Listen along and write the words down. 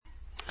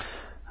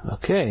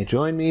Okay,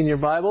 join me in your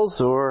Bibles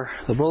or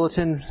the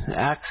bulletin,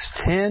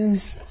 Acts 10,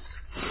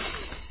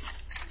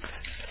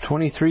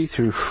 23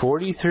 through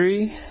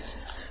 43.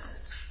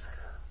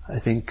 I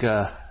think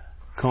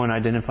Cohen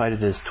identified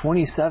it as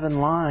 27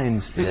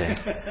 lines today.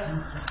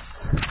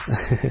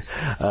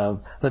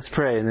 Let's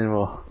pray and then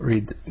we'll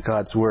read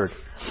God's Word.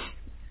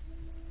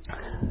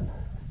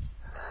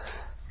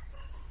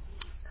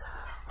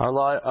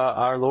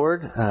 Our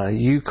Lord,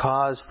 you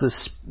cause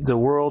the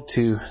world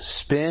to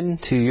spin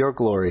to your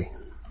glory.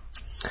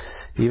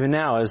 Even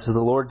now, as the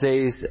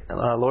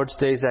Lord's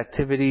Day's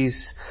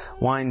activities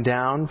wind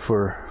down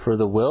for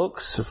the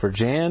Wilks, for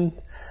Jan,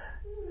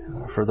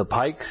 for the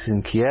Pikes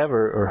in Kiev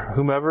or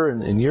whomever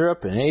in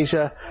Europe and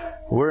Asia,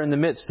 we're in the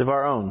midst of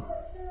our own.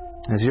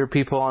 As your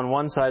people on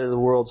one side of the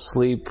world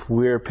sleep,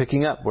 we're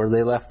picking up where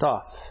they left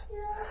off.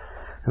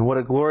 And what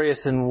a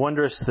glorious and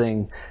wondrous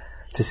thing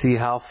to see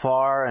how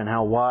far and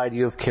how wide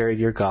you have carried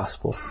your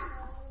gospel.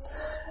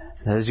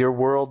 As your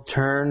world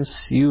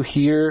turns, you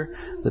hear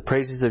the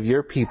praises of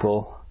your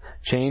people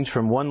change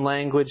from one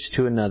language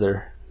to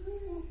another.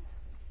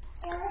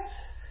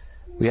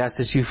 We ask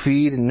that you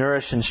feed and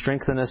nourish and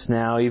strengthen us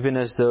now, even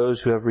as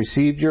those who have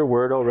received your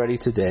word already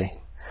today.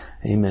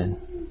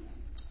 Amen.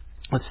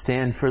 Let's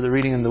stand for the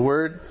reading of the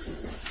word.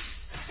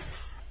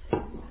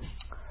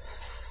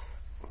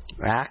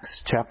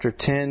 Acts chapter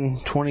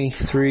 10,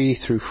 23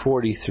 through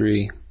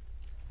 43.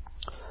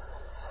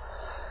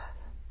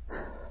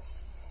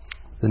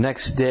 The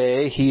next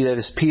day, he, that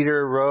is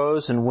Peter,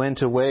 rose and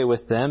went away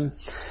with them,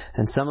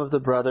 and some of the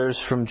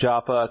brothers from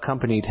Joppa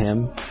accompanied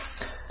him.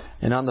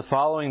 And on the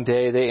following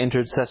day, they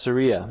entered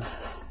Caesarea.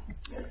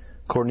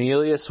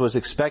 Cornelius was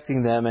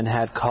expecting them and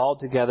had called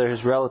together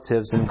his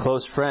relatives and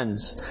close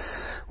friends.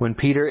 When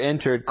Peter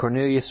entered,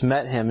 Cornelius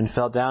met him and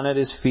fell down at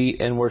his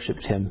feet and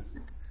worshipped him.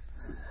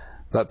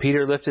 But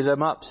Peter lifted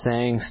him up,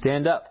 saying,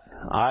 "Stand up,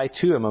 I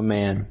too am a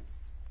man."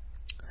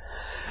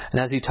 And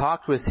as he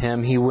talked with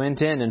him, he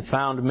went in and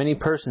found many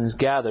persons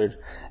gathered,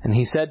 and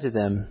he said to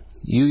them,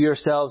 "You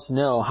yourselves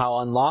know how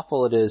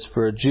unlawful it is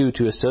for a Jew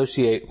to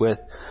associate with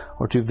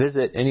or to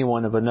visit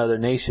anyone of another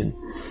nation.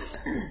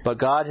 But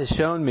God has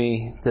shown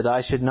me that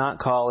I should not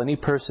call any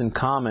person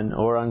common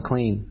or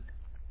unclean.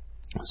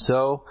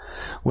 So,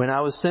 when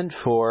I was sent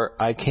for,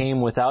 I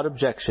came without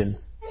objection.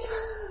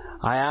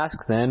 I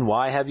asked then,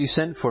 'Why have you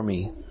sent for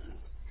me?'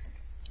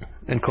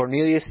 And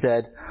Cornelius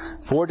said,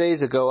 4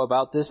 days ago,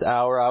 about this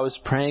hour, I was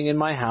praying in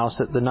my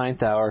house at the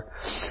 9th hour,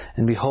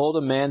 and behold,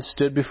 a man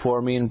stood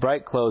before me in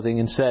bright clothing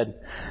and said,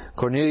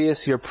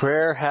 'Cornelius, your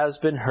prayer has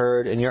been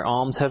heard, and your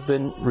alms have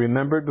been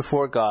remembered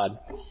before God.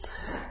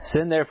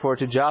 Send therefore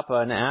to Joppa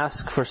and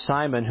ask for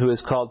Simon, who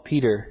is called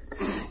Peter.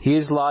 He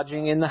is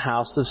lodging in the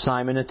house of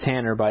Simon a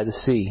tanner by the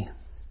sea.'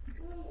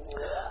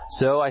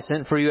 So I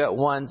sent for you at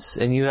once,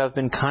 and you have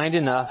been kind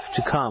enough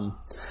to come.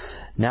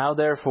 Now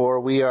therefore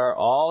we are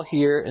all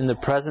here in the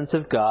presence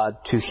of God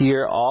to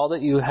hear all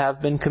that you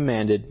have been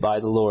commanded by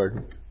the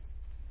Lord."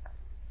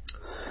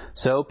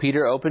 So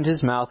Peter opened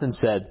his mouth and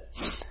said,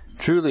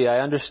 "Truly I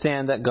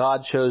understand that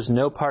God shows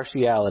no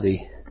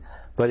partiality,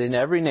 but in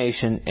every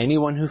nation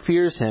anyone who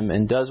fears him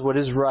and does what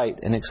is right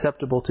and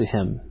acceptable to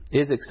him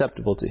is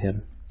acceptable to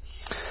him.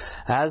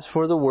 As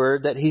for the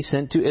word that he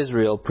sent to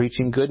Israel,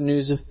 preaching good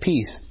news of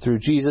peace through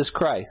Jesus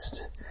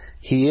Christ,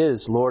 he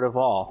is Lord of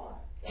all.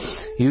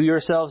 You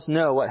yourselves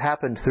know what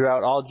happened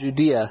throughout all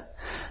Judea,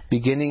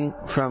 beginning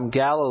from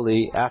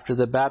Galilee after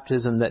the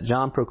baptism that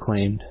John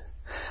proclaimed,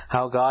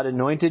 how God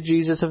anointed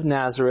Jesus of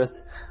Nazareth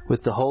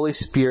with the Holy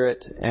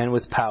Spirit and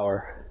with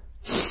power.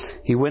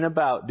 He went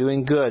about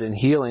doing good and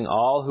healing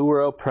all who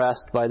were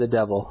oppressed by the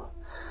devil,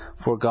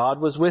 for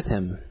God was with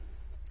him.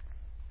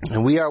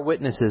 And we are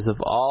witnesses of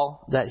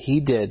all that he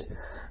did,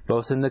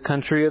 both in the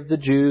country of the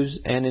Jews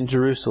and in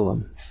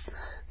Jerusalem.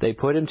 They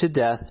put him to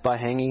death by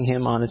hanging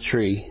him on a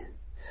tree.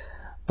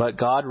 But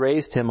God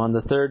raised him on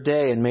the third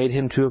day and made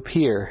him to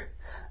appear,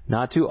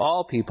 not to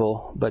all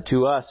people, but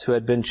to us who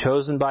had been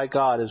chosen by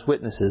God as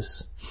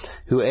witnesses,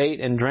 who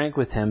ate and drank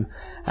with him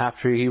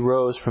after he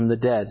rose from the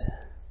dead.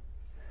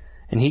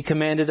 And he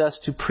commanded us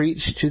to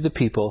preach to the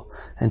people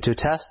and to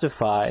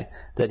testify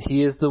that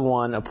he is the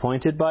one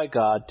appointed by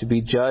God to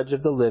be judge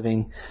of the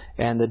living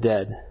and the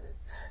dead.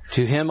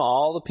 To him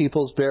all the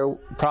people's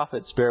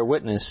prophets bear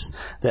witness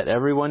that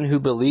everyone who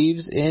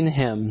believes in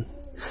him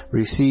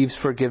receives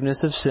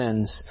forgiveness of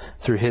sins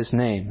through his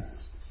name."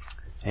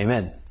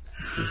 Amen.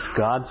 This is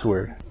God's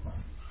Word.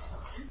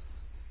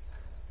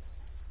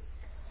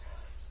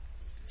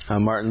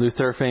 Martin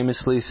Luther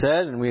famously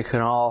said, and we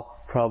can all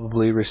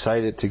probably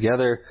recite it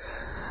together,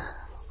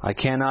 "I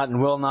cannot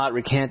and will not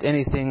recant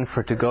anything,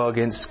 for to go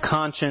against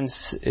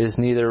conscience is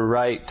neither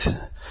right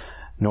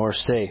nor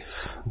safe.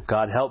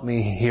 God help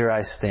me, here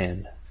I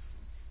stand."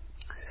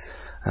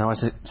 And I want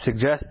to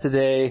suggest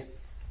today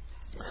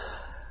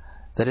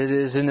that it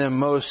is in the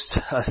most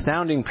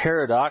astounding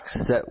paradox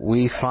that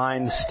we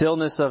find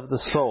stillness of the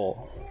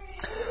soul.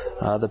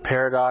 The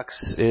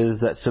paradox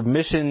is that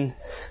submission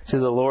to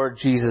the Lord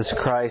Jesus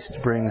Christ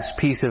brings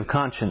peace of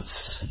conscience.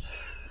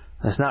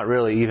 It's not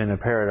really even a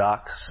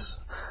paradox.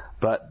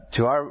 But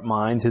to our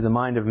mind, to the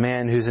mind of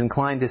man who's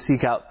inclined to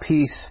seek out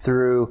peace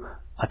through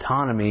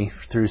autonomy,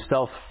 through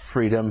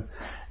self-freedom,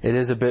 it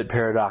is a bit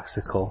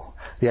paradoxical.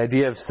 The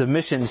idea of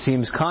submission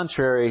seems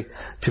contrary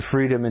to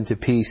freedom and to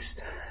peace,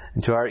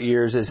 and to our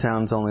ears it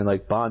sounds only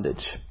like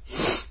bondage.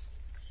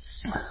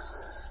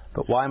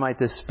 But why might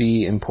this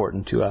be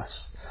important to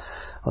us?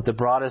 At the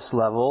broadest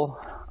level,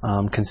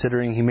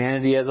 considering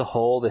humanity as a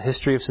whole, the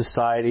history of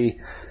society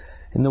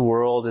in the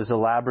world is a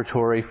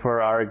laboratory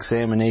for our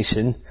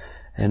examination.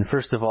 And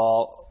first of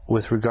all,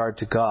 with regard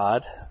to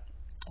God,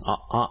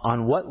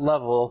 on what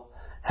level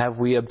have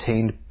we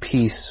obtained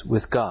peace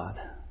with God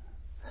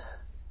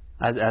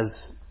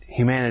as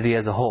humanity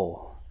as a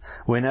whole?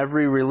 When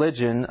every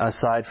religion,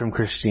 aside from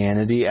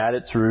Christianity, at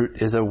its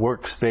root is a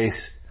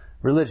works-based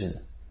religion.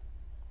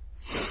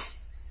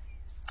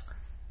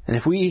 And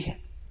if we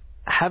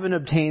haven't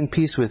obtained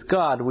peace with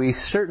God, we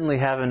certainly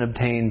haven't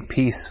obtained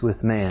peace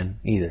with man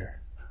either.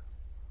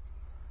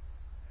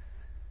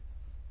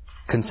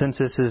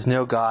 Consensus is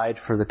no guide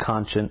for the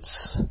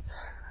conscience.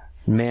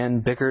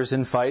 Man bickers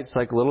and fights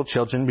like little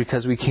children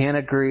because we can't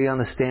agree on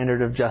the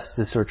standard of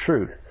justice or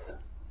truth.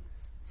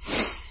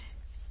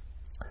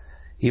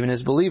 Even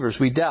as believers,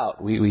 we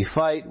doubt, we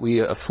fight, we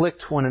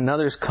afflict one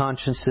another's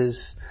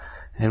consciences,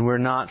 and we're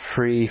not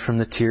free from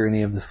the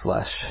tyranny of the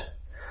flesh.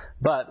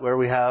 But where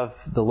we have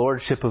the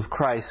lordship of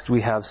Christ,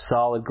 we have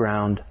solid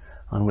ground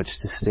on which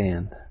to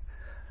stand.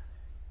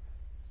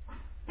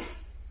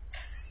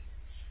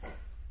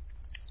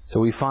 So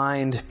we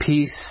find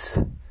peace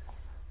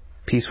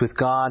with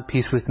God,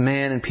 peace with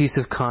man, and peace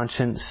of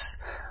conscience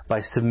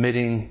by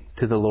submitting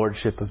to the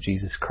lordship of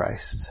Jesus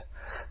Christ.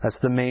 That's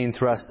the main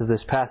thrust of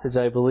this passage,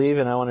 I believe,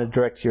 and I want to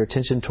direct your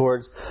attention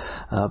towards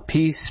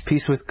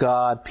peace with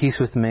God, peace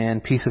with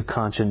man, peace of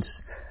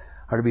conscience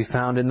are to be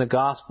found in the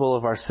gospel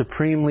of our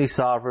supremely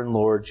sovereign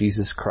Lord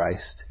Jesus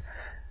Christ.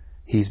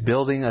 He's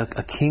building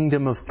a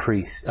kingdom of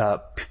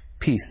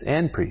peace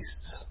and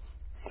priests,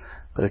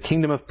 but a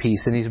kingdom of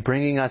peace, and He's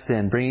bringing us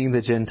in, bringing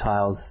the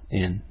Gentiles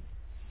in.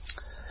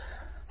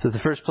 So the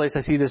first place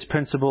I see this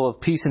principle of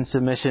peace and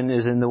submission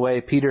is in the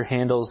way Peter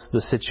handles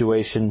the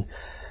situation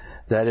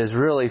that is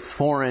really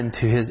foreign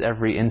to his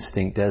every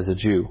instinct as a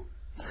Jew.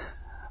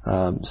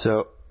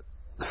 So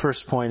the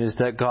first point is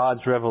that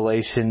God's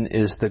revelation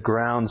is the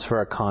grounds for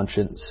our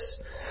conscience.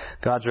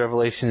 God's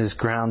revelation is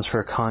grounds for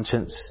our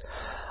conscience.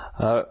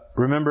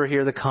 Remember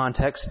here the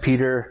context.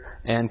 Peter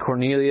and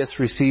Cornelius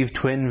receive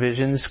twin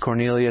visions.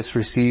 Cornelius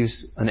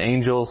receives an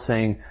angel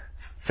saying,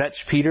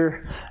 "Fetch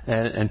Peter,"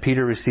 and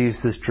Peter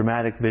receives this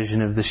dramatic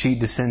vision of the sheet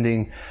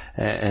descending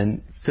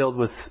and filled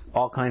with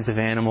all kinds of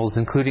animals,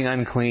 including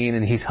unclean,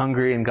 and he's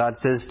hungry, and God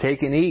says,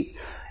 "Take and eat."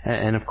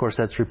 And of course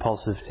that's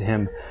repulsive to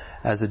him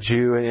as a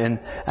Jew. And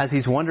as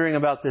he's wondering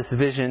about this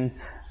vision,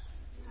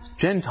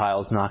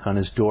 Gentiles knock on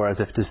his door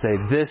as if to say,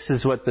 this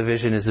is what the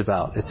vision is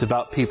about. It's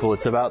about people.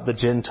 It's about the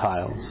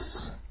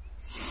Gentiles.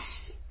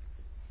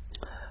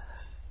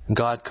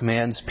 God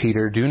commands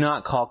Peter, "Do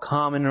not call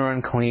common or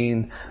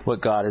unclean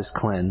what God has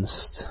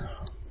cleansed."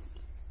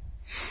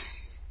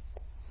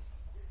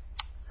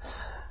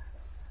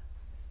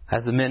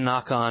 As the men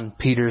knock on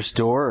Peter's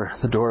door,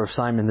 the door of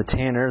Simon the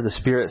tanner, the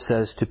Spirit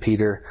says to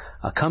Peter,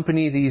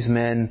 "Accompany these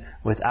men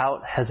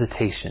without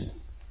hesitation."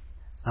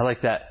 I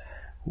like that.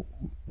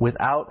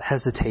 Without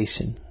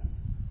hesitation.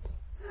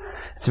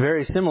 It's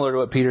very similar to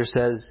what Peter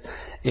says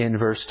in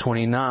verse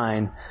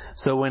 29.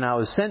 "So when I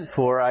was sent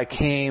for, I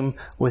came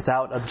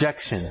without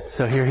objection."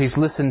 So here he's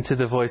listened to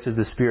the voice of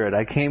the Spirit.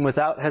 "I came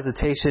without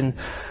hesitation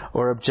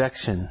or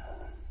objection."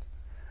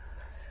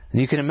 And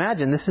you can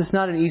imagine this is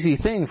not an easy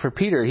thing for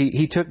Peter.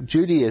 He took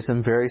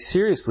Judaism very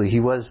seriously. He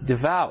was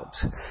devout.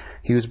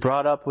 He was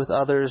brought up with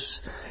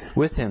others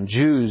with him.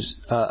 Jews.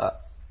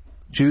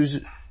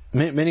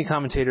 Many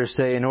commentators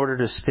say in order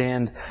to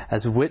stand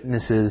as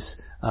witnesses,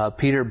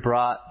 Peter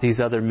brought these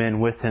other men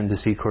with him to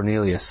see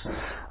Cornelius.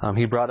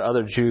 He brought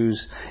other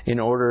Jews in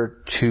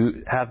order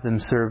to have them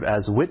serve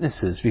as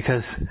witnesses,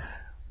 because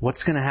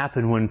what's going to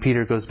happen when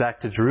Peter goes back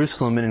to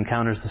Jerusalem and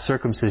encounters the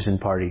circumcision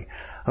party?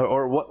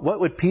 Or what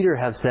would Peter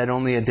have said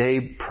only a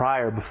day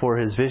prior before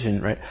his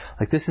vision, right?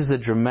 Like, this is a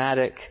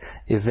dramatic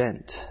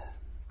event.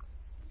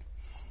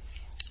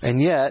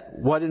 And yet,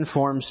 what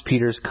informs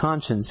Peter's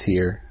conscience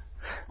here?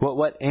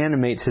 What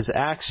animates his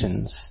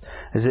actions?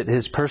 Is it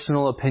his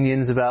personal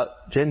opinions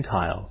about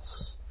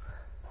Gentiles?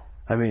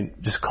 I mean,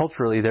 just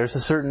culturally, there's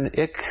a certain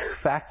ick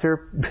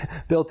factor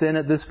built in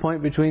at this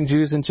point between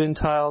Jews and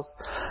Gentiles.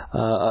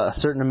 A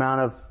certain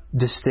amount of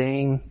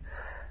disdain.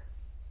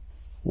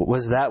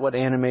 Was that what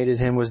animated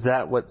him? Was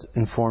that what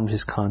informed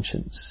his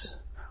conscience?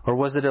 Or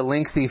was it a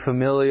lengthy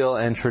familial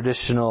and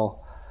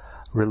traditional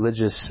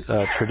religious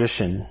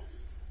tradition?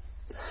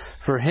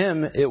 For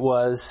him, it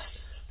was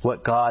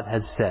what God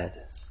had said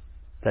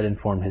that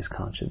informed his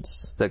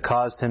conscience, that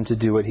caused him to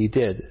do what he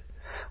did.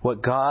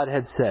 What God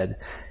had said.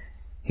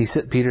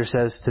 Peter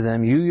says to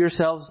them, "You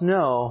yourselves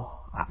know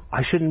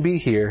I shouldn't be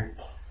here,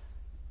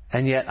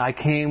 and yet I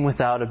came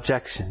without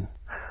objection."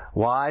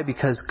 Why?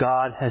 Because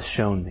God has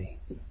shown me.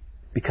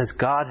 Because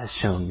God has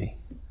shown me.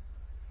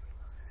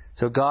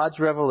 So God's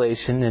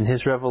revelation and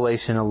His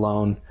revelation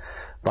alone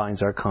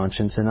binds our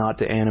conscience and ought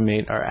to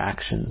animate our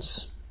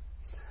actions.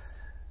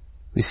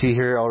 We see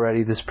here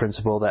already this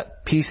principle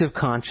that peace of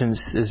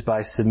conscience is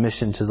by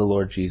submission to the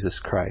Lord Jesus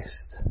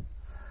Christ.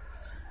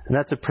 And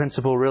that's a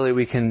principle really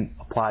we can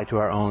apply to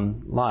our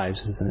own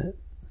lives, isn't it?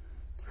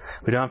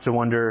 We don't have to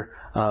wonder,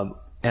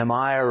 am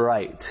I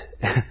right?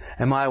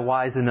 Am I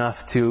wise enough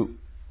to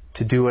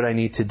do what I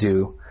need to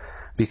do?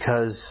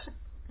 Because,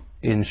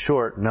 in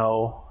short,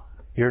 no,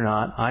 you're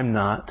not, I'm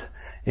not.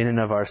 In and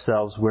of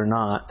ourselves, we're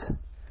not.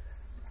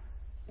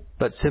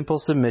 But simple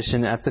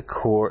submission at the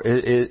core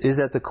is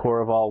at the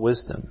core of all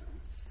wisdom.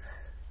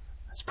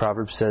 As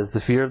Proverbs says,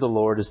 the fear of the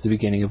Lord is the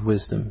beginning of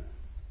wisdom.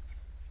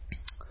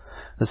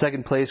 The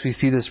second place we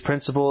see this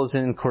principle is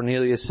in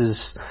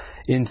Cornelius'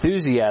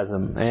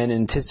 enthusiasm and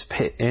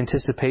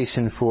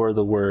anticipation for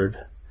the Word.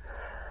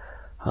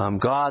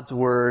 God's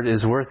Word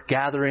is worth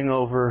gathering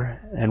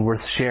over and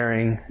worth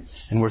sharing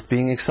and worth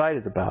being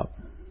excited about.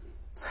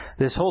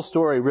 This whole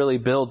story really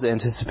builds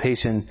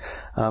anticipation.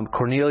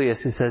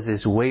 Cornelius, it says,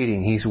 is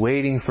waiting. He's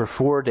waiting for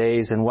 4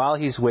 days, and while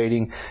he's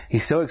waiting,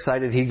 he's so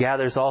excited he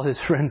gathers all his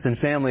friends and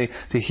family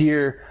to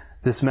hear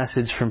this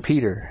message from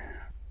Peter.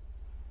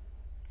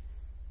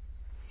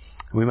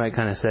 We might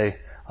kind of say,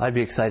 I'd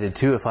be excited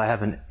too if I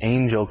have an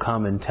angel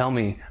come and tell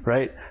me,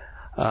 right?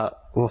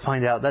 We'll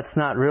find out that's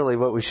not really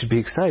what we should be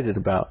excited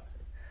about.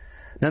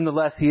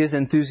 Nonetheless, he is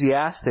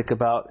enthusiastic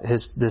about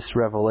this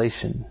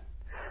revelation.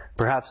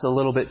 Perhaps a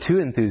little bit too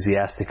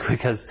enthusiastic,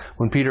 because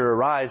when Peter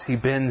arrives, he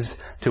bends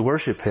to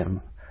worship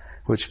him,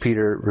 which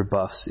Peter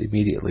rebuffs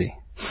immediately.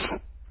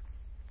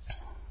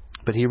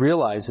 But he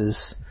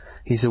realizes,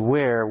 he's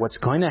aware what's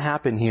going to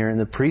happen here, and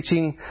the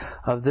preaching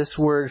of this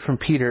word from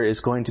Peter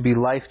is going to be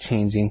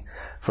life-changing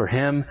for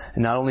him,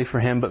 and not only for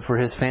him, but for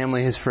his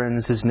family, his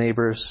friends, his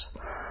neighbors.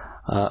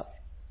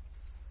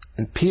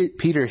 And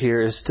Peter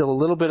here is still a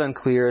little bit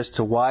unclear as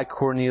to why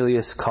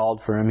Cornelius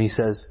called for him. He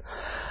says,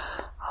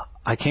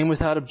 I came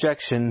without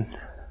objection.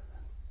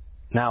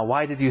 Now,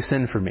 why did you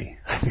send for me?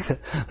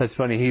 That's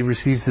funny. He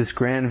receives this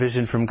grand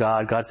vision from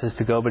God. God says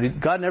to go, but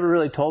God never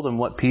really told him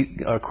what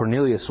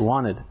Cornelius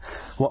wanted.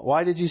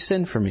 Why did you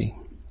send for me?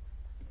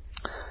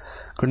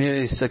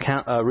 Cornelius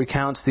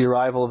recounts the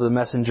arrival of the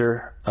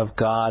messenger of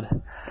God,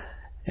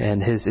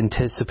 and his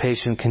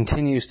anticipation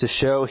continues to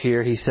show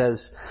here. He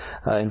says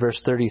in verse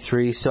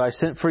 33, So I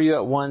sent for you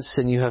at once,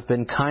 and you have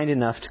been kind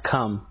enough to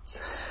come.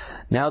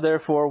 Now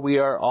therefore we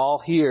are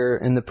all here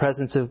in the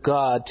presence of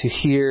God to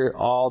hear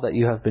all that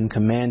you have been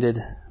commanded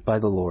by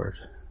the Lord.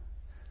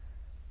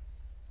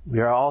 We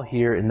are all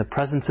here in the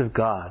presence of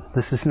God.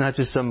 This is not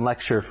just some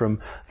lecture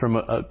from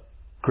a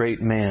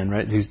great man,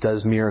 right, who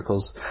does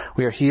miracles.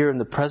 We are here in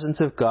the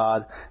presence of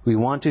God. We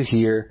want to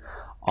hear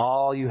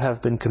all you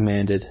have been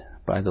commanded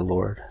by the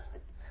Lord.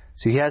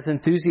 So he has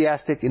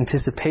enthusiastic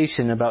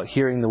anticipation about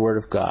hearing the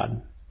Word of God.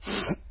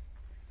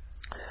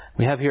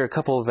 We have here a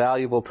couple of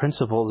valuable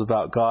principles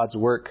about God's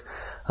work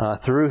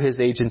through His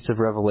agents of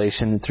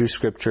revelation and through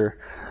Scripture.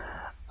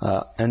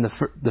 And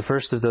the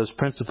first of those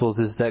principles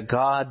is that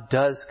God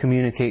does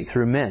communicate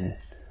through men.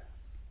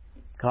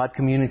 God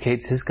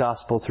communicates His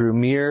gospel through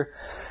mere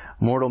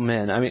mortal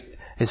men. I mean,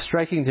 it's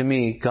striking to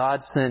me,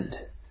 God sent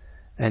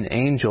an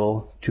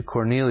angel to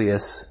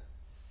Cornelius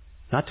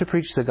not to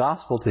preach the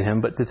gospel to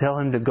him, but to tell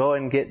him to go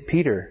and get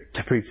Peter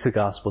to preach the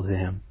gospel to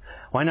him.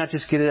 Why not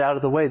just get it out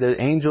of the way?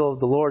 The angel of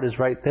the Lord is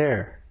right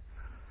there.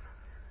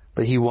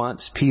 But he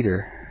wants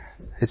Peter.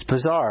 It's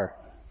bizarre.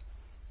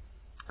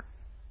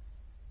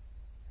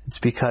 It's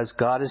because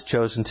God has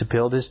chosen to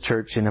build His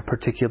church in a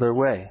particular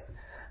way,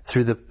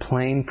 through the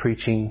plain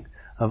preaching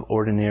of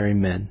ordinary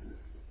men.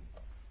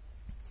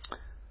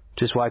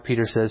 Which is why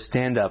Peter says,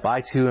 stand up.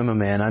 I too am a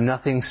man. I'm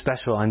nothing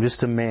special. I'm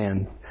just a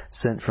man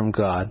sent from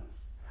God.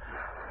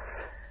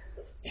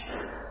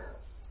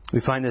 We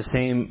find the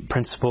same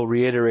principle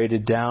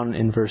reiterated down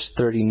in verse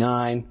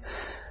 39,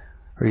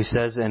 where he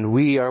says, And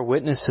we are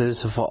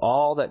witnesses of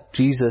all that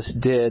Jesus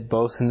did,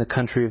 both in the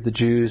country of the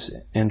Jews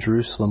and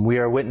Jerusalem. We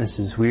are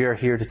witnesses. We are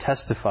here to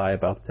testify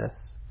about this.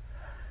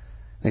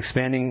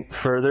 Expanding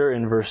further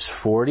in verse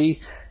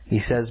 40, he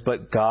says,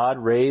 But God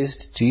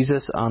raised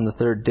Jesus on the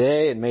third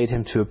day and made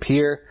Him to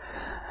appear,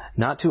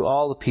 not to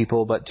all the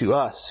people, but to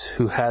us,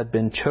 who had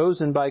been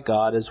chosen by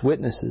God as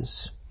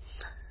witnesses,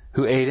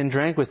 who ate and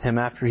drank with Him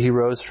after He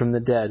rose from the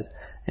dead.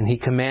 And He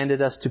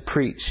commanded us to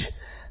preach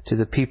to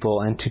the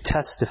people and to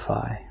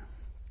testify.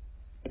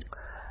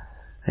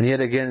 And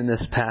yet again in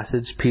this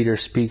passage, Peter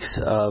speaks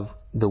of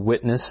the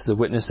witness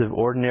of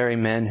ordinary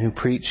men who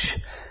preach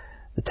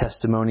the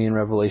testimony and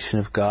revelation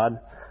of God.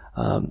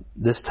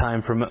 This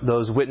time from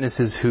those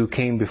witnesses who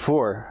came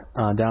before,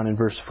 down in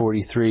verse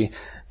 43,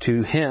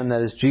 to Him,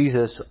 that is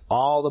Jesus,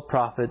 all the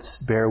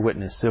prophets bear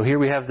witness. So here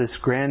we have this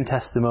grand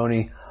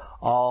testimony,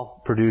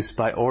 all produced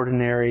by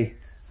ordinary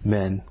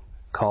men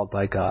called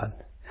by God.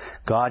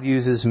 God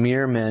uses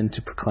mere men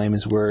to proclaim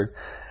His word,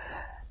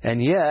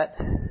 and yet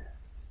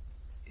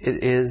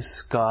it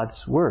is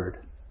God's word.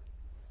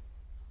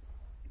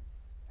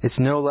 It's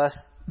no less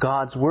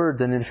God's word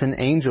than if an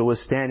angel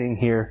was standing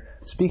here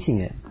speaking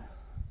it.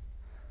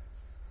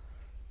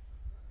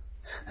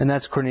 And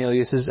that's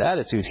Cornelius'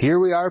 attitude. Here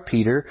we are,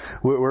 Peter.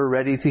 We're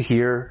ready to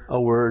hear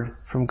a word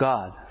from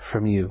God,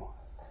 from you.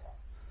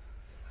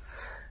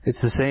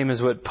 It's the same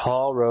as what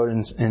Paul wrote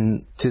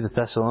to the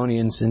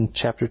Thessalonians in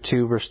chapter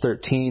 2, verse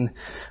 13,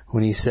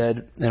 when he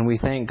said, "And we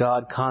thank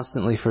God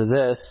constantly for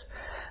this,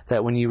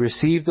 that when you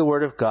received the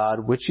word of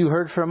God, which you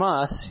heard from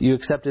us, you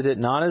accepted it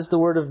not as the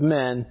word of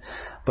men,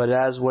 but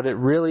as what it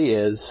really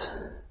is,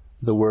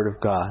 the word of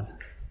God,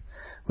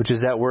 which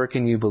is at work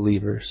in you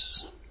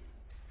believers."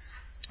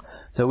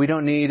 So we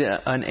don't need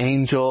an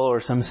angel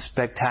or some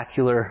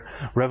spectacular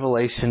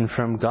revelation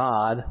from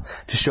God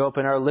to show up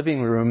in our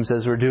living rooms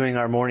as we're doing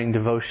our morning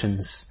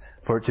devotions,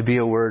 for it to be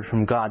a word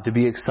from God, to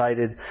be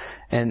excited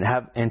and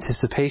have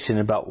anticipation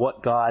about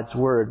what God's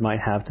word might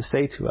have to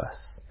say to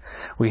us.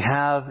 We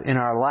have in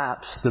our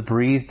laps the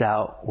breathed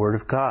out word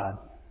of God.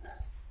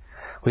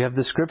 We have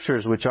the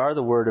scriptures, which are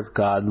the word of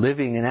God,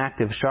 living and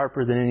active,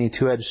 sharper than any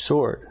two-edged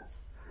sword.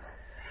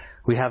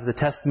 We have the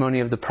testimony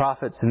of the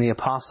prophets and the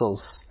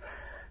apostles,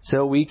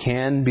 so we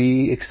can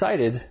be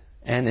excited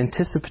and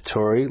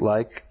anticipatory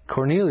like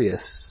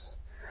Cornelius.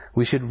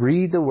 We should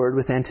read the word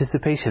with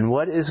anticipation.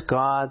 What is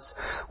God's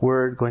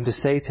word going to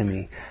say to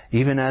me?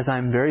 Even as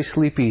I'm very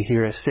sleepy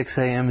here at 6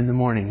 a.m. in the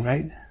morning,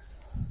 right?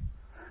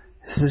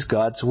 This is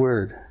God's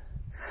word.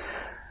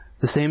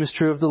 The same is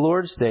true of the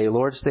Lord's Day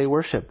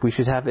worship. We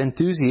should have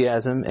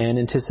enthusiasm and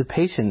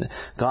anticipation.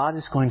 God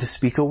is going to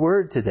speak a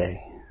word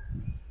today.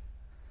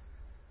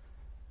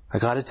 I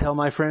got to tell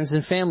my friends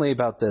and family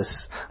about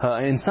this.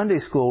 In Sunday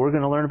school, we're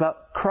going to learn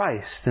about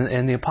Christ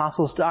and the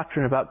apostles'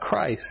 doctrine about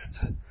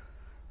Christ.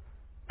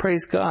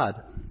 Praise God.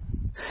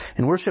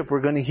 In worship,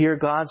 we're going to hear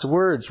God's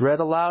words read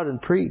aloud and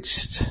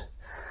preached.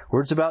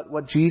 Words about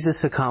what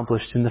Jesus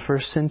accomplished in the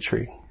first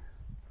century.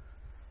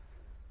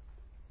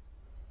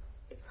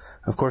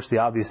 Of course, the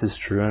obvious is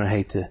true, and I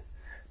hate to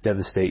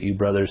devastate you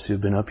brothers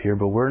who've been up here,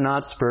 but we're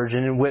not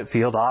Spurgeon and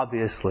Whitefield,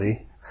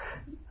 obviously,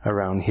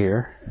 around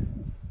here.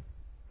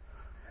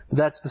 But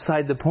that's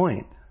beside the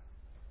point.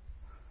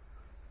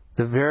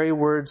 The very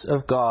words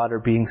of God are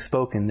being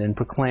spoken and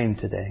proclaimed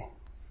today.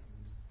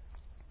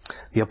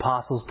 The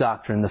apostles'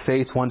 doctrine, the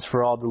faith once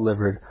for all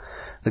delivered,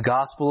 the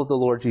gospel of the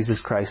Lord Jesus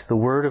Christ, the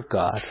word of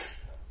God.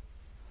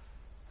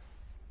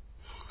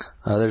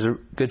 There's a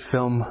good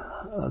film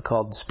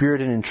called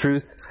Spirit and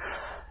Truth,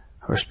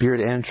 or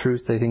Spirit and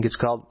Truth, I think it's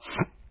called.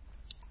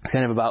 It's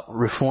kind of about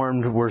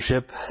Reformed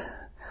worship.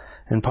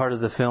 And part of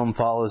the film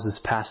follows this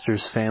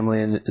pastor's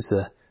family, and it's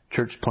a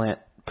church plant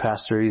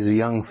pastor. He's a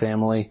young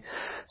family,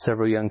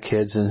 several young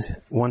kids. And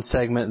one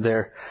segment,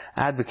 they're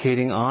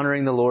advocating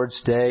honoring the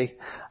Lord's Day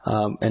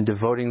and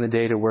devoting the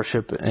day to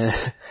worship.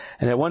 And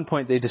at one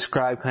point, they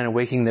describe kind of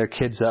waking their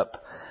kids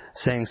up,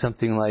 saying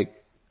something like,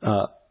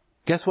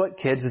 "Guess what,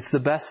 kids? It's the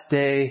best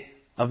day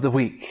of the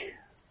week."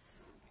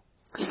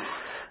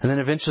 And then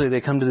eventually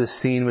they come to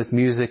this scene with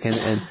music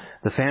and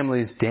the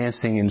family's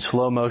dancing in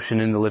slow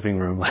motion in the living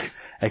room, like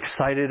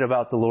excited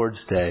about the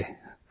Lord's Day.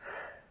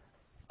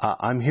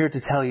 I'm here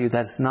to tell you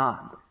that's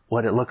not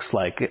what it looks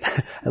like,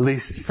 at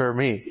least for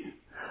me.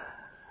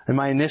 And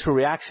my initial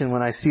reaction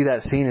when I see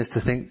that scene is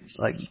to think,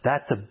 like,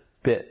 that's a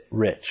bit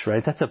rich,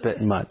 right? That's a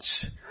bit much.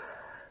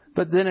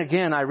 But then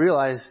again, I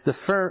realize the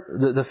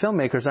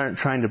filmmakers aren't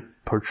trying to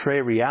portray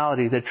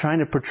reality. They're trying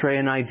to portray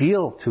an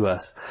ideal to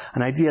us,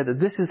 an idea that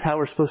this is how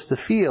we're supposed to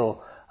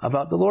feel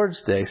about the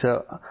Lord's Day.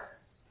 So,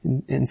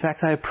 in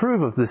fact, I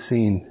approve of this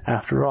scene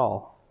after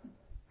all.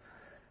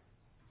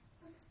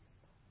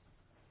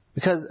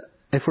 Because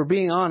if we're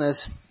being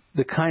honest,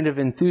 the kind of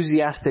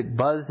enthusiastic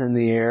buzz in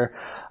the air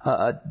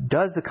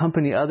does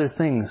accompany other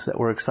things that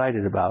we're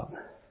excited about.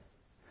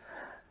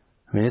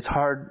 I mean, it's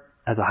hard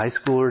as a high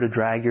schooler to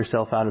drag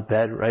yourself out of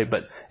bed, right?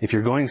 But if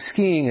you're going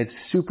skiing,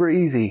 it's super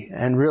easy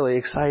and really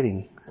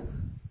exciting.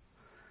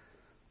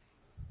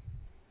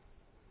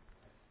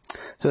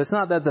 So it's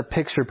not that the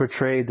picture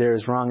portrayed there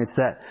is wrong. It's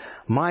that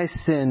my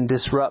sin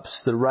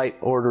disrupts the right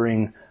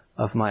ordering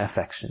of my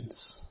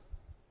affections.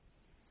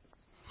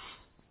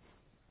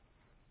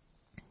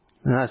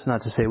 And that's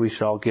not to say we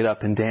should all get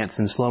up and dance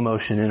in slow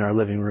motion in our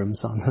living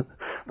rooms on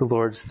the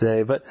Lord's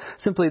Day, but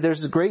simply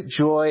there's a great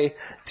joy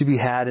to be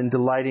had in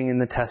delighting in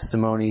the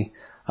testimony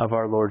of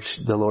our Lord,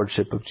 the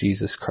Lordship of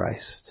Jesus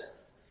Christ.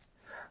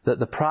 That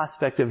the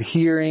prospect of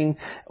hearing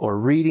or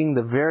reading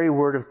the very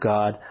Word of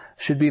God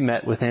should be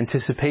met with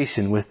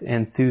anticipation, with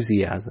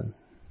enthusiasm.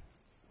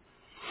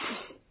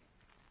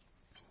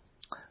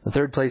 The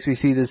third place we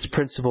see this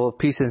principle of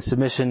peace and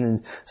submission,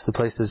 and it's the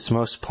place that's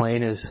most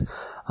plain, is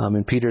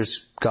in Peter's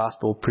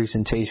gospel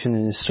presentation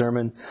in his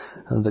sermon,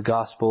 the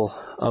gospel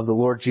of the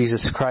Lord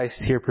Jesus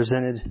Christ here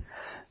presented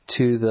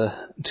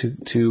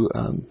to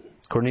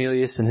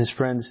Cornelius and his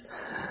friends.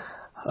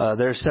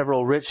 There are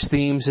several rich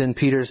themes in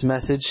Peter's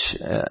message,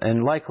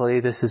 and likely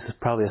this is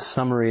probably a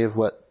summary of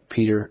what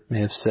Peter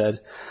may have said.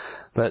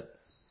 But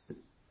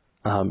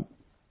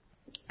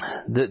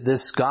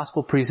this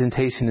gospel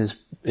presentation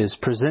is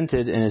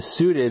presented and is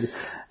suited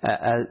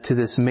to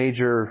this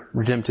major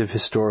redemptive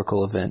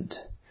historical event.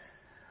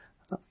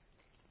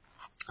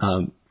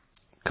 A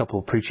couple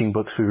of preaching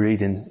books we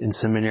read in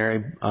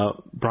seminary,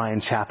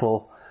 Brian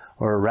Chappell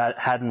or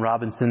Haddon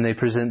Robinson, they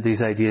present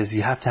these ideas.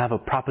 You have to have a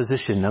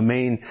proposition, a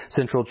main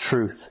central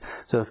truth.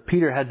 So if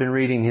Peter had been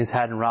reading his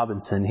Haddon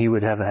Robinson, he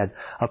would have had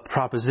a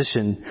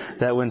proposition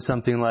that went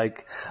something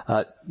like,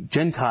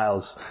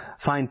 Gentiles,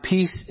 find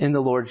peace in the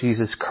Lord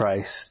Jesus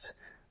Christ,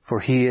 for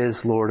He is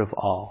Lord of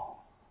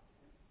all.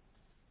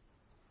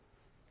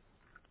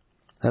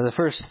 Now the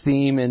first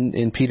theme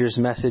in Peter's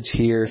message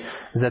here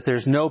is that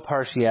there's no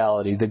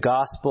partiality. The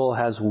gospel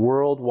has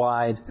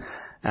worldwide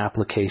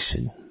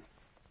application.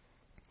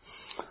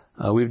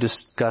 We've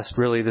discussed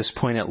really this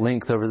point at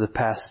length over the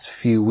past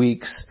few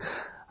weeks.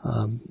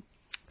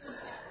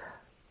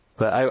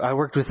 But I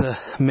worked with a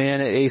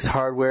man at Ace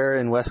Hardware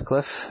in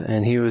Westcliff,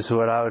 and he was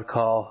what I would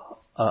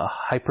call a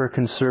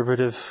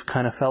hyper-conservative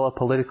kind of fella,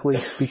 politically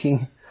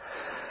speaking,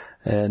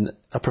 and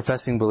a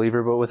professing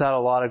believer, but without a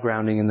lot of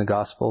grounding in the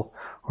gospel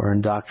or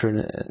in doctrine.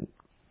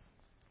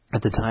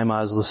 At the time, I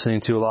was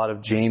listening to a lot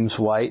of James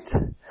White.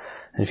 And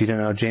if you don't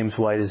know, James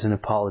White is an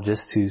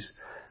apologist whose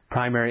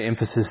primary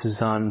emphasis is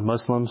on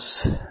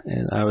Muslims.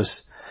 And I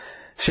was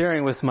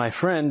sharing with my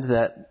friend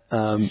that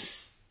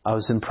I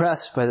was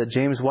impressed by that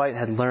James White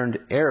had learned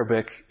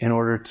Arabic in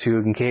order to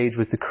engage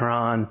with the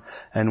Quran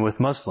and with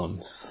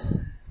Muslims.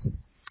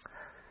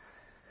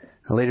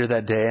 Later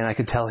that day, and I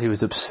could tell he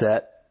was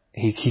upset,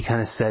 he kind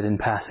of said in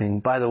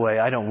passing, by the way,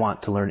 I don't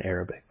want to learn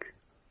Arabic.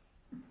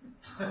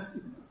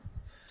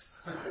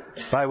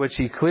 By which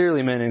he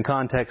clearly meant in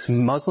context,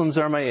 Muslims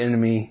are my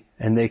enemy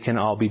and they can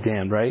all be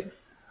damned, right?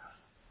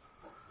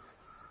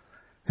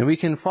 And we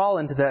can fall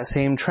into that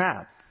same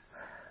trap.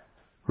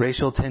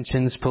 Racial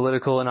tensions,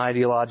 political and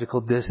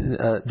ideological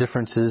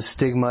differences,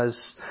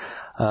 stigmas.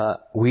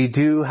 We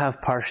do have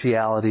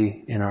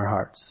partiality in our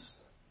hearts.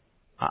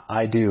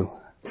 I do.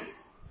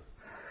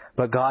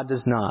 But God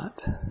does not.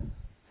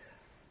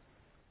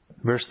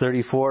 Verse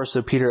 34,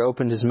 so Peter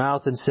opened his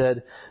mouth and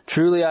said,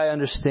 truly I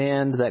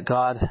understand that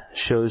God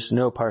shows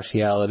no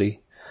partiality.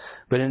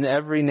 But in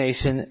every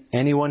nation,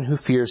 anyone who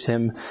fears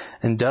Him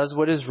and does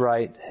what is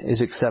right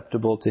is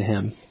acceptable to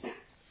Him.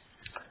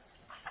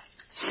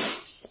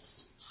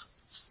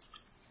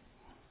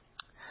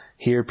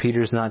 Here,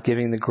 Peter's not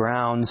giving the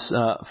grounds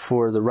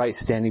for the right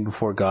standing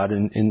before God.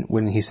 And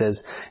when he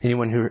says,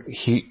 anyone who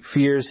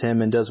fears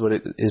Him and does what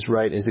is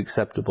right is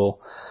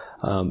acceptable.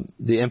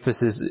 The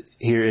emphasis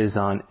here is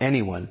on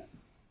anyone.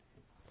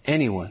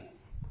 Anyone.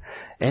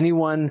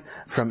 Anyone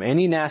from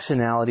any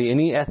nationality,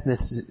 any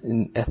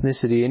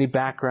ethnicity, any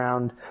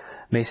background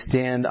may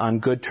stand on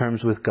good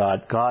terms with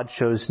God. God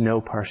shows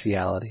no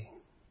partiality.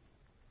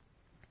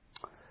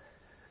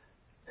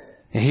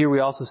 And here we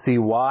also see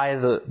why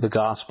the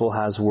gospel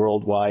has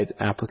worldwide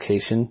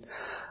application.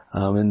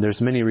 And there's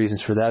many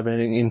reasons for that. But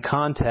in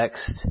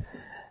context,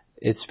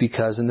 it's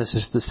because, and this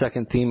is the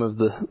second theme of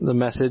the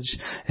message,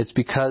 it's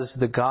because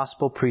the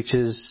gospel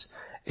preaches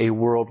a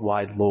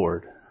worldwide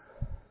Lord.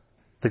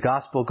 The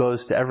gospel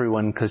goes to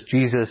everyone because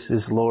Jesus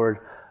is Lord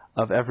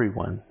of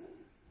everyone.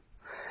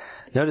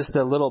 Notice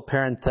the little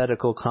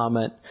parenthetical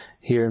comment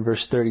here in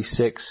verse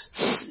 36.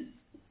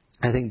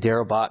 I think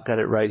Darrell Bach got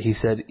it right. He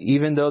said,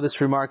 even though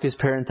this remark is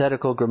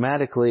parenthetical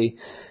grammatically,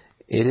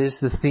 it is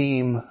the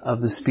theme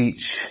of the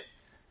speech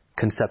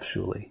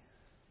conceptually.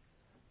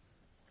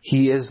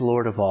 He is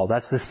Lord of all.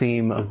 That's the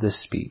theme of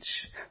this speech.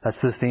 That's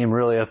the theme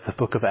really of the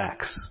book of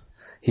Acts.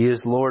 He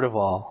is Lord of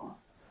all.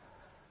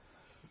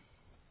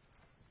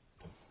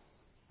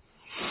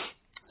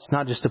 It's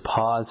not just a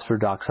pause for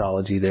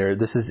doxology there.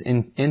 This is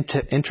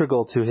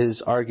integral to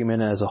his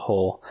argument as a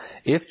whole.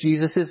 If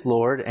Jesus is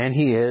Lord, and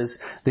He is,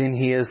 then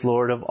He is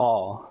Lord of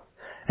all.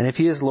 And if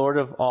He is Lord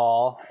of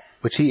all,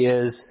 which He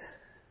is,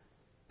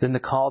 then the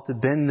call to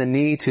bend the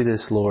knee to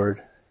this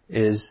Lord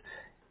is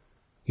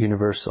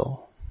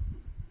universal.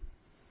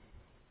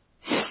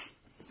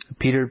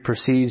 Peter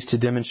proceeds to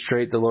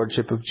demonstrate the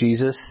lordship of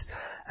Jesus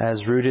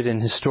as rooted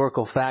in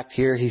historical fact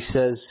here. He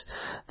says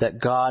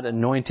that God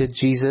anointed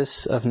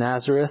Jesus of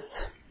Nazareth.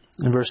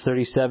 In verse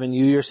 37,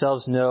 you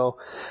yourselves know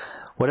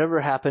whatever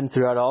happened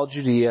throughout all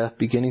Judea,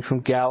 beginning from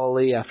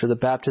Galilee after the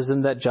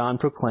baptism that John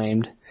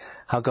proclaimed,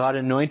 how God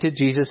anointed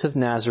Jesus of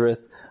Nazareth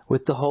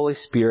with the Holy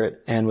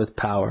Spirit and with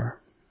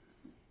power.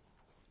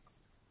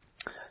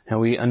 Now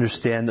we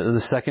understand that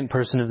the second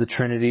person of the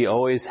Trinity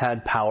always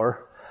had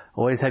power,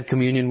 always had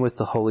communion with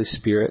the Holy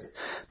Spirit.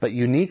 But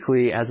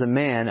uniquely as a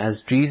man,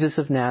 as Jesus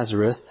of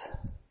Nazareth,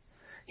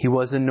 He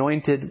was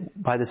anointed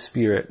by the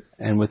Spirit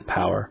and with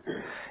power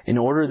in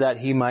order that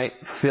He might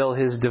fill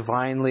His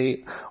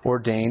divinely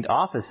ordained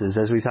offices,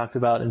 as we talked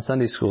about in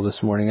Sunday school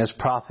this morning, as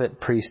prophet,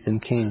 priest,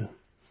 and king.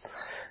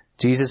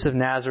 Jesus of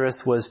Nazareth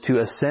was to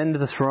ascend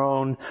the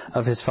throne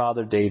of His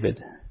father David.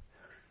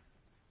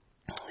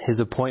 His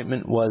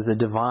appointment was a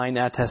divine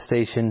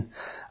attestation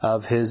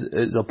of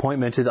his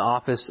appointment to the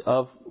office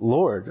of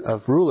Lord,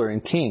 of ruler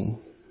and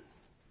king.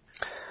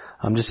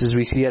 Just as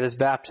we see at his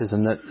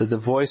baptism, that the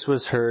voice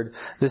was heard,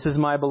 "This is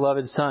my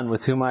beloved Son,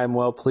 with whom I am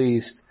well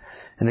pleased."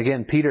 And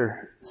again,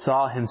 Peter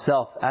saw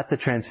himself at the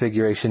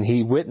transfiguration.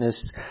 He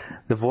witnessed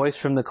the voice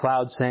from the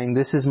cloud saying,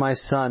 "This is my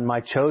Son, my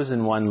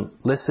chosen one.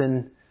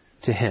 Listen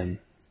to him."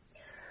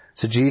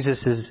 So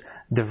Jesus is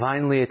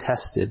divinely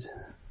attested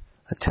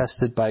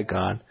by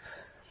God.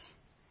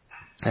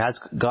 As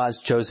God's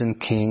chosen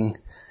king,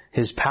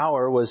 his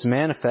power was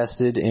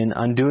manifested in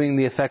undoing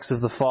the effects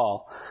of the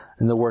fall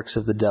and the works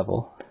of the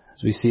devil.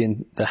 As we see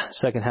in the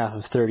second half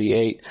of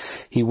 38,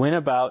 he went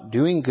about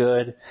doing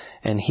good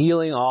and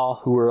healing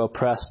all who were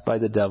oppressed by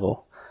the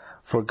devil,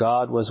 for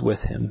God was with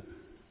him.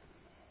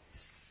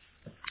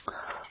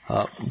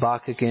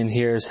 Bach again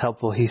here is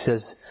helpful. He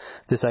says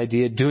this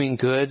idea, doing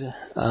good,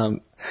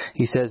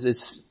 he says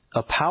it's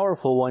a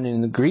powerful one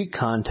in the Greek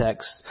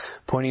context,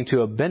 pointing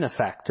to a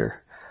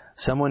benefactor,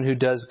 someone who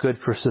does good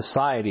for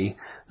society.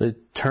 The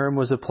term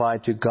was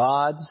applied to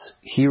gods,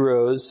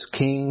 heroes,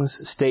 kings,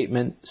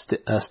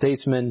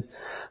 statesmen,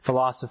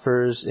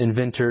 philosophers,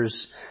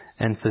 inventors,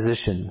 and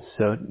physicians.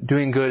 So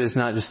doing good is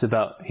not just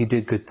about he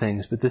did good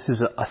things, but this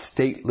is a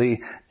stately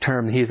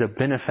term. He is a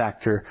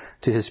benefactor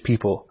to his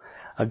people.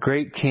 A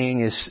great king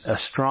is a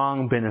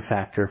strong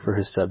benefactor for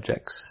his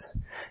subjects.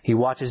 He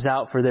watches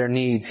out for their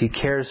needs. He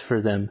cares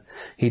for them.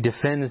 He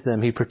defends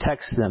them. He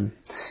protects them,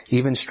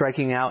 even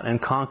striking out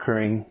and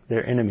conquering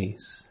their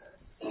enemies.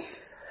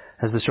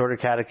 As the Shorter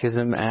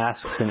Catechism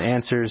asks and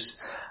answers,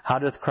 how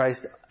doth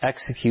Christ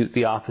execute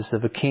the office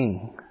of a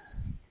king?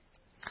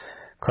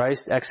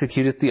 Christ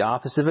executeth the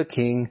office of a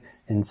king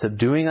in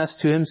subduing us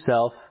to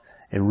himself,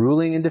 in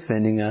ruling and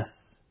defending us,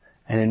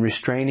 and in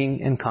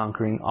restraining and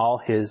conquering all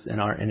his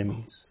and our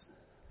enemies.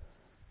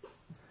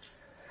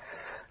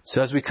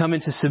 So as we come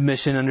into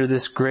submission under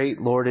this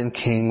great Lord and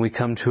King, we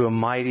come to a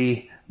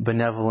mighty,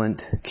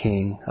 benevolent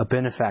King, a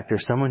benefactor,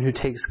 someone who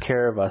takes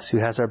care of us, who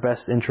has our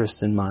best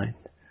interests in mind,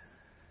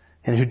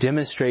 and who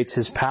demonstrates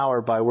his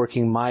power by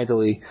working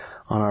mightily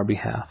on our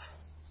behalf.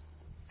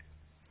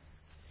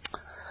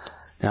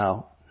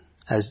 Now,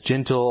 as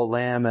gentle a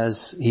lamb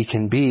as he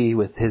can be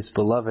with his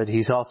beloved,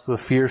 he's also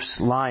a fierce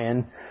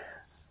lion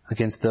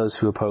against those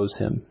who oppose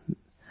him.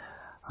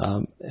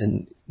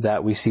 And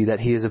that we see that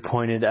he is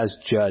appointed as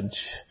judge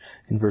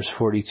in verse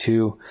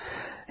 42.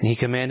 And he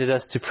commanded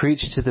us to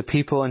preach to the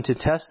people and to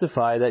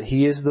testify that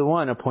he is the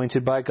one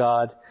appointed by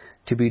God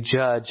to be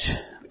judge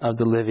of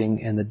the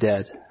living and the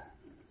dead.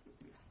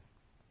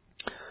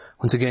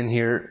 Once again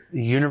here,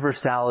 the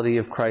universality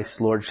of Christ's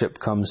lordship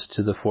comes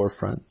to the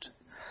forefront.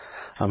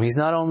 He's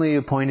not only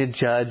appointed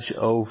judge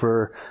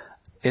over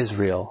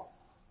Israel.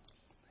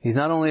 He's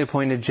not only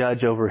appointed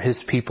judge over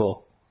his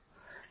people.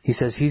 He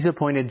says he's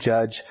appointed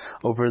judge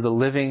over the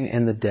living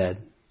and the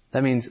dead.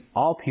 That means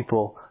all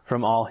people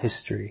from all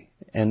history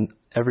and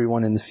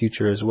everyone in the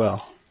future as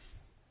well.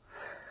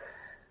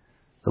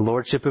 The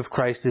lordship of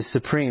Christ is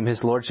supreme.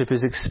 His lordship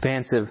is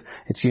expansive.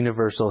 It's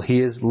universal.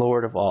 He is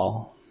Lord of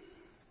all.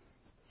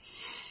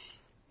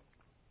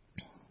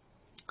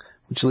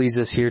 Which leads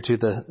us here to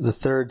the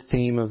third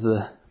theme of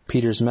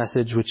Peter's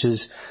message, which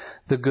is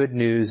the good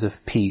news of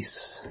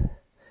peace.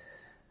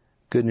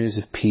 Good news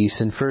of peace.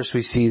 And first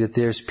we see that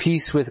there's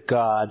peace with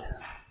God.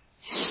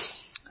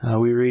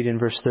 We read in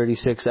verse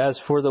 36,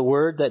 "As for the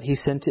word that he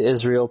sent to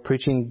Israel,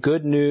 preaching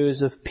good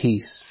news of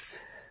peace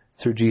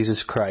through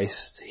Jesus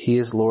Christ. He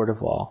is Lord of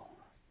all."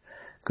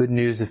 Good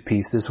news of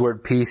peace. This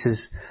word peace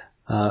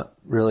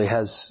really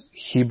has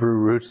Hebrew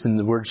roots in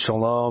the word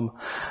shalom.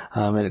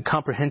 And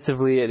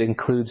comprehensively it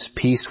includes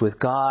peace with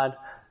God,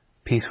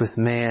 peace with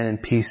man,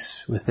 and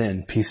peace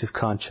within, peace of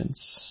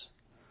conscience.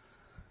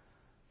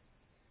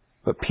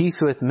 But peace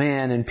with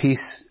man and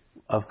peace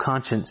of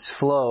conscience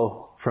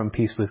flow from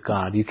peace with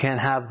God. You can't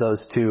have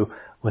those two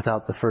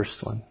without the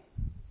first one.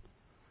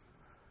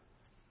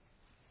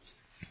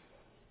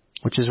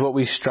 Which is what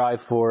we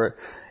strive for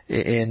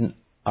in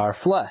our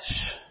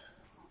flesh.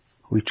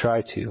 We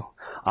try to.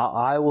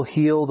 I will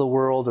heal the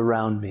world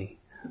around me.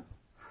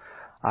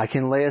 I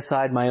can lay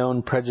aside my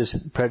own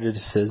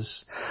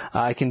prejudices.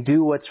 I can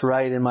do what's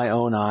right in my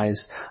own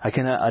eyes. I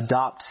can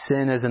adopt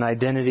sin as an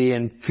identity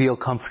and feel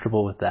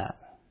comfortable with that.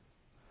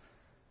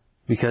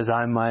 Because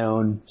I'm my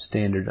own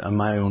standard. I'm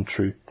my own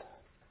truth.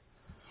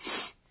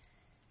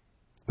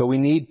 But we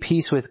need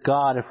peace with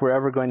God if we're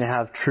ever going to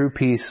have true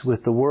peace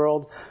with the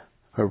world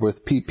or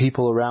with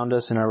people around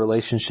us in our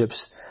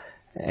relationships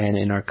and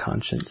in our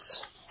conscience.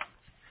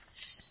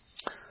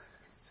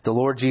 The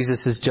Lord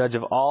Jesus is judge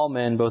of all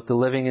men, both the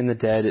living and the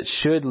dead. It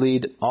should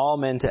lead all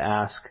men to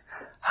ask,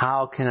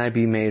 how can I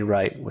be made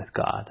right with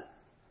God?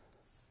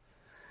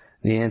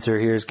 The answer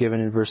here is given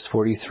in verse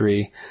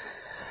 43.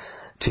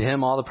 To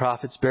him all the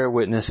prophets bear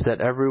witness that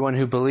everyone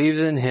who believes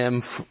in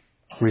him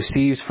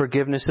receives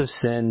forgiveness of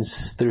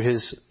sins through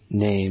his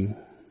name.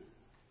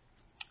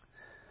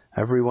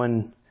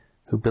 Everyone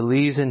who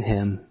believes in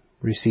him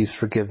receives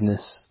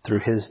forgiveness through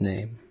his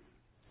name.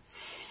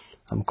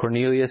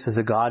 Cornelius, as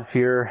a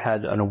God-fearer,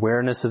 had an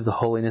awareness of the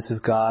holiness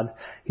of God.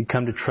 He'd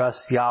come to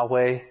trust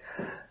Yahweh,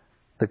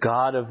 the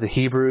God of the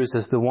Hebrews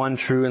as the one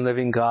true and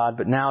living God,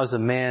 but now as a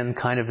man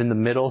kind of in the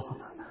middle,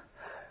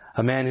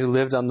 a man who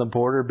lived on the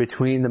border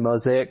between the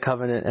Mosaic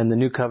covenant and the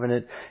new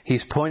covenant.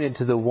 He's pointed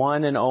to the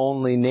one and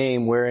only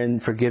name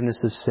wherein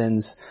forgiveness of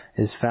sins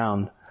is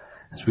found,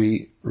 as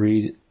we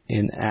read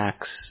in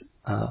Acts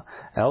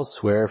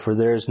elsewhere. For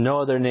there is no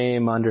other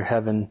name under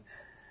heaven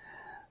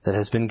that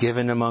has been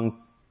given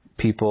among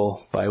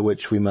people by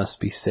which we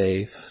must be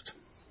saved.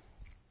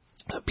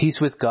 Peace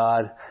with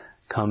God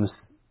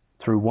comes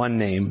through one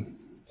name,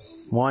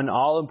 one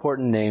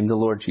all-important name, the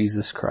Lord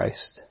Jesus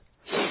Christ.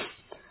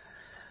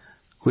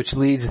 Which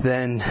leads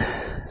then,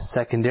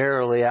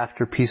 secondarily,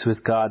 after peace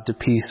with God, to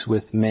peace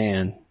with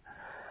man.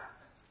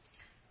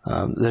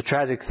 The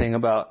tragic thing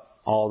about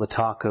all the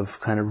talk of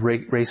kind of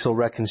racial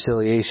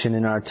reconciliation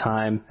in our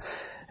time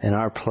and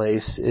our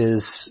place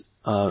is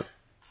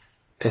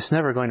it's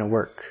never going to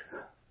work.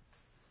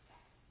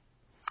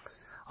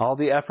 All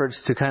the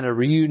efforts to kind of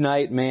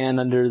reunite man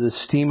under the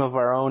steam of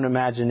our own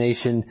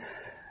imagination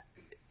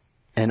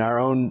and our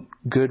own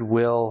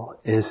goodwill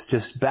is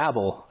just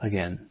babble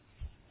again.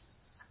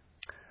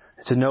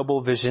 It's a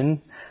noble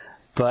vision,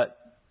 but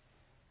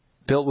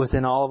built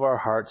within all of our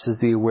hearts is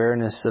the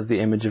awareness of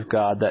the image of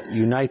God that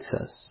unites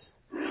us.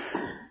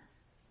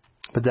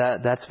 But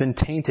that's been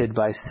tainted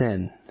by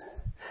sin.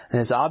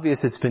 And it's obvious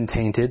it's been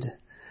tainted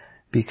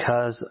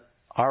because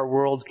our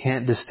world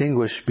can't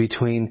distinguish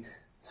between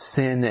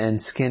sin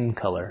and skin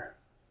color.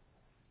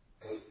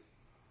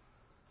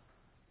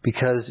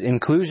 Because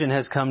inclusion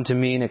has come to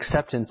mean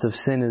acceptance of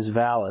sin as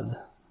valid.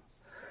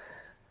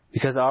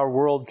 Because our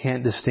world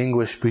can't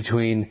distinguish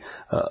between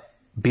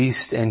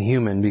beast and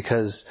human,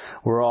 because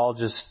we're all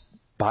just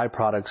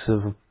byproducts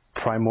of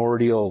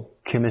primordial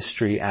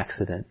chemistry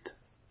accident.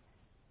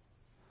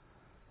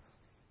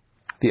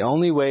 The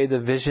only way the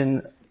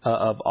vision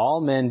of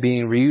all men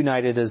being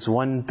reunited as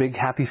one big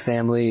happy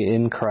family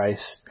in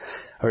Christ,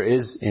 or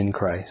is in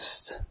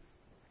Christ.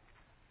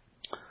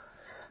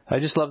 I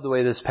just love the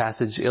way this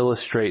passage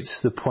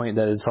illustrates the point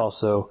that it's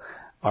also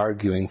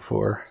arguing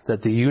for,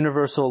 that the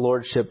universal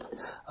lordship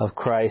of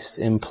Christ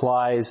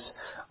implies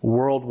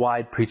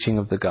worldwide preaching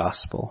of the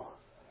gospel.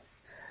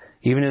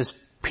 Even as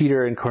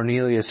Peter and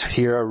Cornelius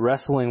here are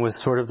wrestling with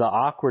sort of the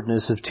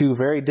awkwardness of two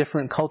very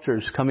different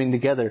cultures coming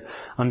together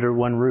under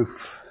one roof,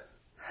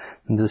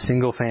 in the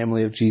single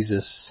family of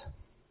Jesus.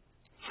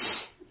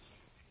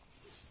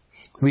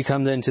 We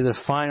come then to the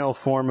final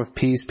form of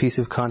peace, peace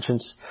of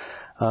conscience.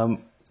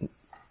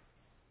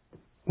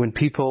 When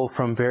people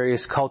from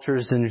various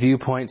cultures and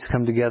viewpoints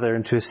come together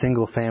into a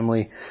single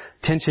family,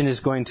 tension is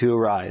going to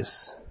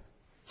arise.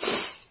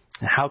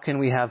 How can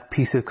we have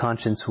peace of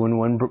conscience when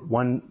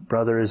one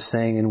brother is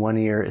saying in one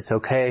ear, it's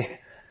okay,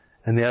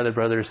 and the other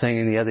brother is saying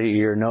in the other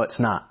ear, no, it's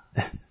not?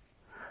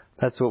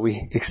 That's what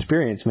we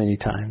experience many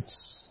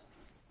times.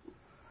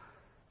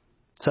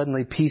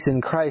 Suddenly, peace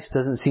in Christ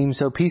doesn't seem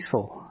so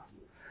peaceful.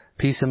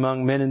 Peace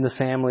among men in the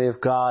family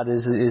of God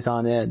is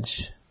on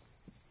edge.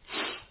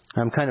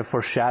 I'm kind of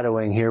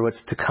foreshadowing here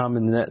what's to come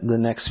in the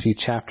next few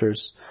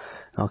chapters.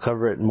 I'll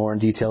cover it more in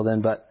detail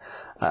then, but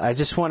I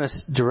just want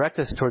to direct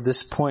us toward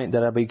this point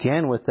that I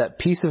began with, that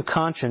peace of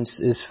conscience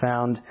is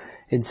found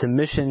in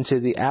submission to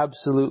the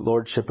absolute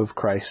lordship of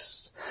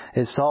Christ.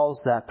 It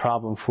solves that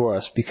problem for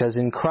us, because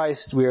in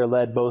Christ we are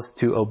led both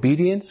to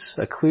obedience,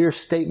 a clear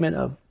statement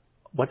of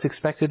what's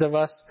expected of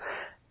us,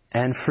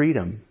 and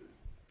freedom.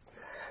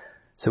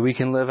 So we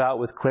can live out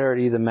with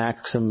clarity the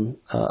maxim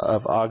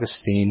of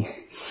Augustine: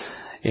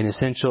 in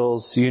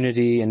essentials,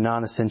 unity; in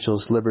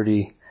non-essentials,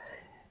 liberty;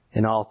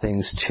 in all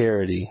things,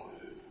 charity.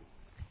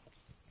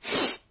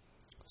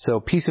 So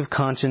peace of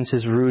conscience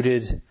is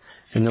rooted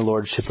in the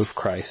lordship of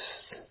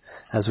Christ,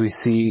 as we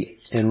see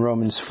in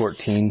Romans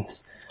 14,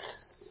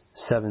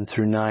 7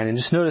 through 9. And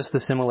just notice the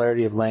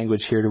similarity of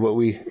language here to what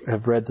we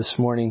have read this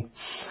morning.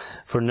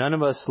 For none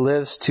of us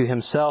lives to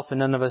himself, and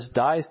none of us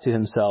dies to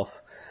himself.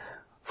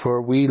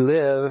 For we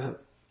live,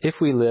 if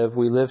we live,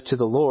 we live to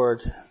the Lord,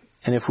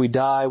 and if we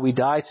die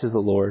to the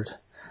Lord.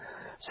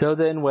 So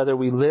then, whether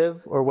we live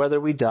or whether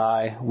we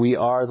die, we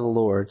are the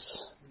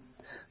Lord's.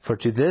 For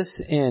to this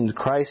end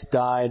Christ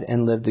died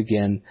and lived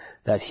again,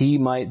 that he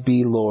might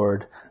be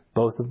Lord,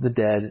 both of the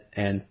dead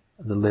and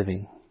the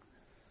living.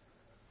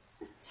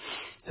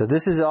 So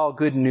this is all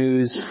good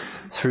news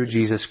through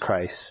Jesus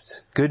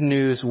Christ. Good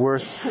news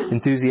worth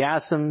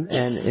enthusiasm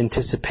and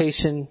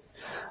anticipation.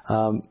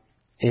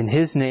 In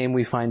his name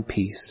we find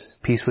peace.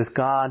 Peace with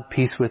God,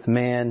 peace with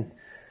man,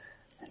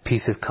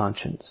 peace of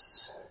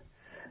conscience.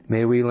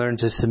 May we learn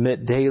to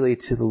submit daily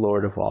to the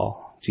Lord of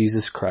all,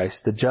 Jesus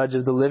Christ, the judge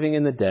of the living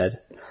and the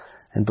dead,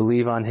 and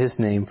believe on his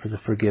name for the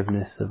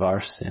forgiveness of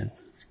our sin.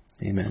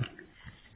 Amen.